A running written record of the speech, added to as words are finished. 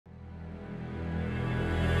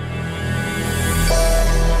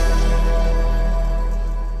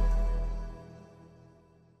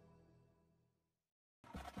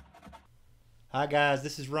Hi guys,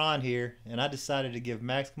 this is Ron here, and I decided to give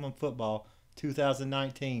Maximum Football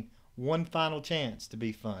 2019 one final chance to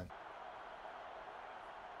be fun.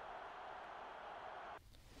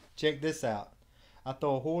 Check this out. I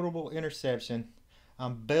throw a horrible interception.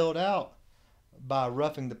 I'm bailed out by a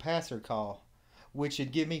roughing the passer call, which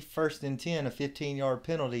should give me first and 10, a 15-yard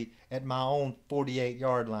penalty at my own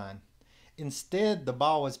 48-yard line. Instead, the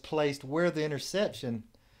ball was placed where the interception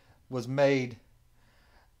was made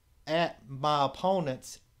at my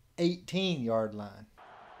opponent's 18-yard line.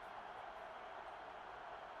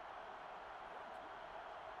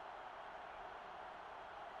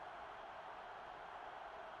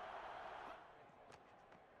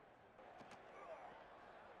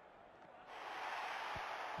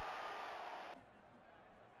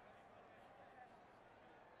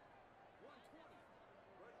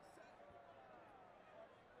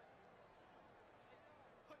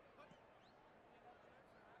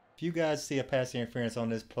 If you guys see a pass interference on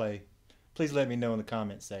this play, please let me know in the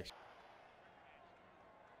comment section.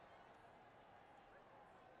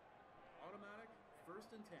 Automatic, first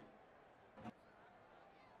and 10.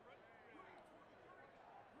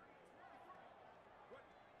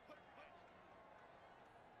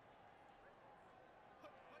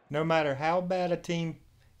 No matter how bad a team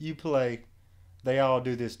you play, they all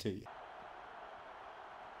do this to you.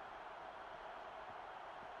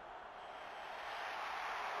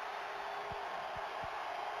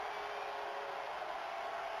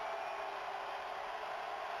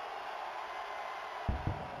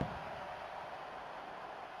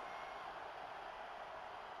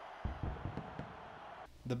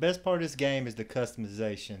 The best part of this game is the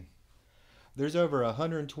customization. There's over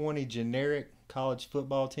 120 generic college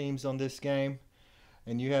football teams on this game,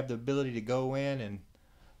 and you have the ability to go in and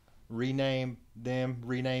rename them,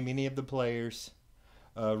 rename any of the players,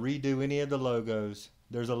 redo any of the logos.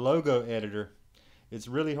 There's a logo editor. It's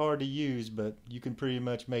really hard to use, but you can pretty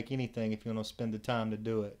much make anything if you want to spend the time to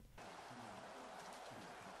do it.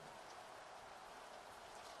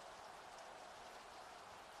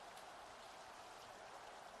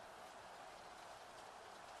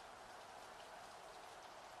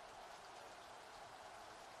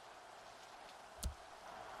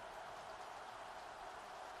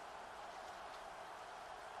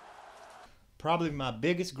 Probably my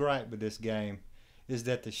biggest gripe with this game is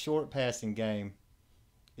that the short passing game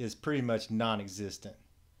is pretty much non-existent.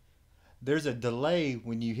 There's a delay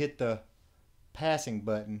when you hit the passing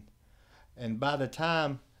button, and by the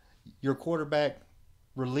time your quarterback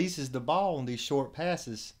releases the ball on these short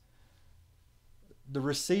passes, the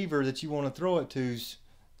receiver that you want to throw it to's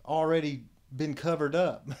already been covered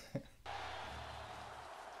up.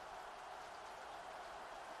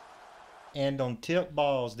 And on tip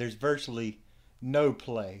balls, there's virtually no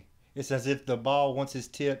play. It's as if the ball, once it's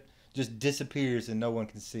tipped, just disappears and no one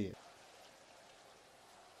can see it.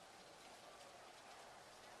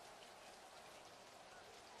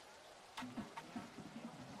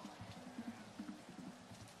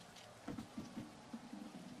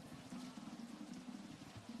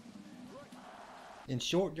 In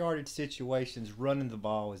short yardage situations, running the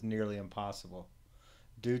ball is nearly impossible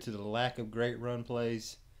due to the lack of great run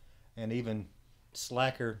plays and even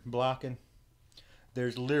slacker blocking.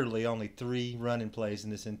 There's literally only 3 running plays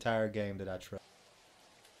in this entire game that I trust.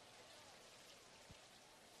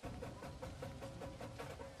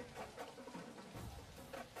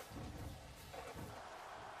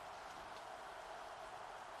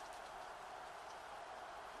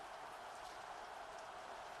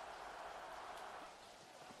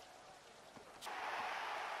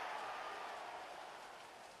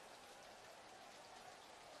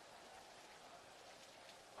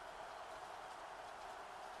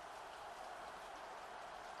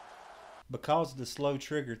 Because of the slow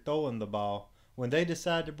trigger throwing the ball, when they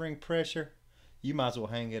decide to bring pressure, you might as well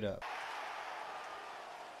hang it up.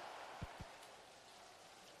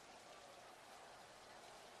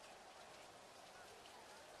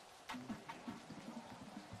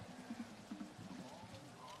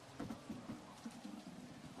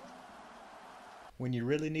 When you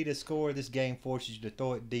really need a score, this game forces you to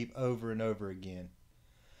throw it deep over and over again.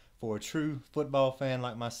 For a true football fan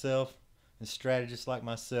like myself and strategist like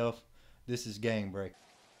myself, this is game break.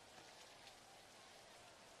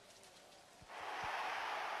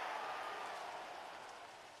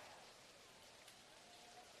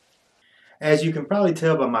 As you can probably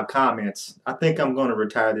tell by my comments, I think I'm going to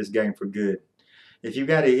retire this game for good. If you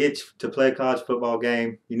got an itch to play a college football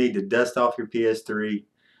game, you need to dust off your PS3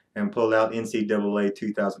 and pull out NCAA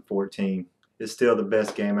 2014. It's still the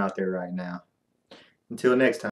best game out there right now. Until next time.